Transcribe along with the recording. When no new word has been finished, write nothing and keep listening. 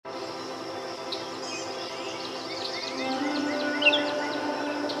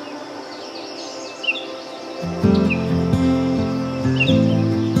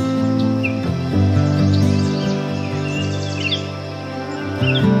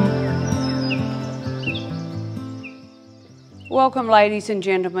Welcome ladies and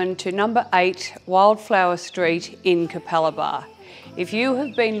gentlemen to number 8 Wildflower Street in Capalaba. If you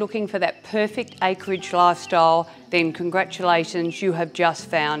have been looking for that perfect acreage lifestyle, then congratulations, you have just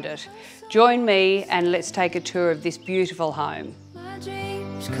found it. Join me and let's take a tour of this beautiful home. My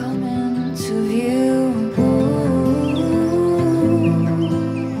dreams come into view.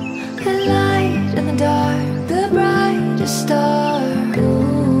 The light in the dark, the brightest star.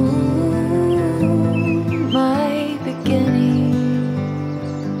 My beginning.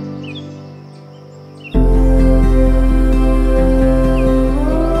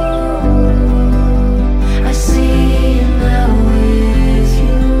 I see you now with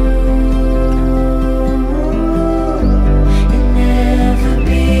you. It'll never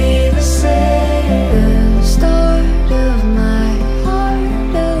be the same. The start of my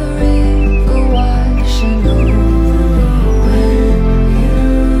heart, a river washing over me. When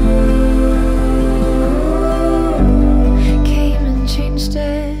you came and changed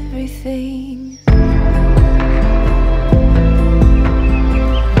everything.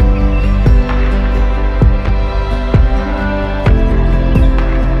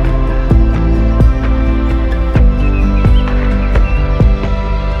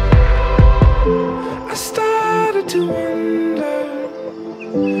 I started to wonder,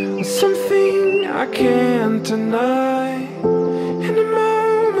 something I can't deny, in a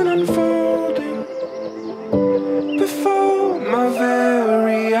moment unfolding before my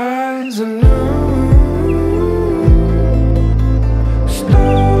very eyes. I knew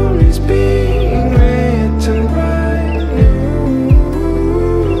stories being written brand new,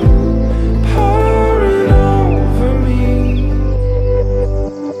 pouring over me.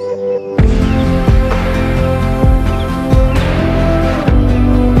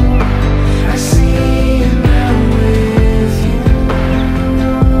 I see you now with you.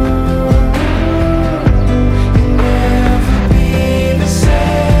 You'll never be the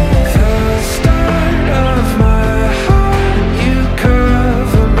same. The start of my heart, you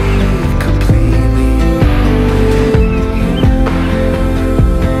cover me completely. You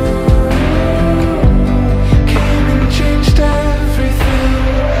came and changed everything.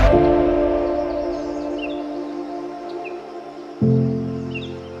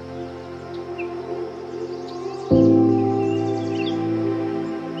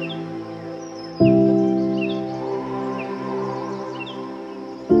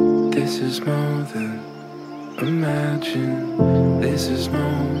 This is more than imagine. This is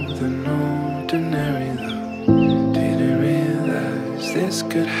more than ordinary though. Didn't realize this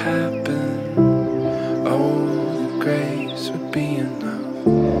could happen. Oh, the grace would be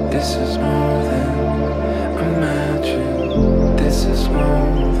enough. This is more than imagine. This is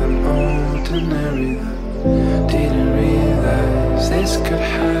more than ordinary though. Didn't realize this could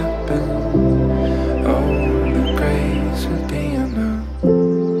happen. Oh, the grace would be enough.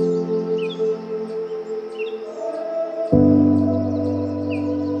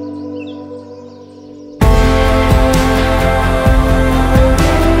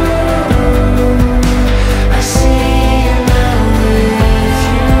 I see you now with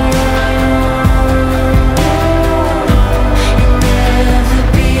you. You'll never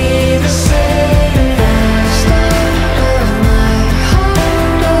be the same. The start of my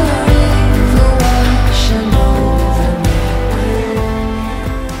heart, a river washing over me.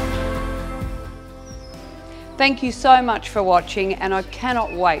 Thank you so much for watching, and I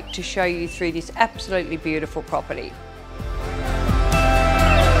cannot wait to show you through this absolutely beautiful property.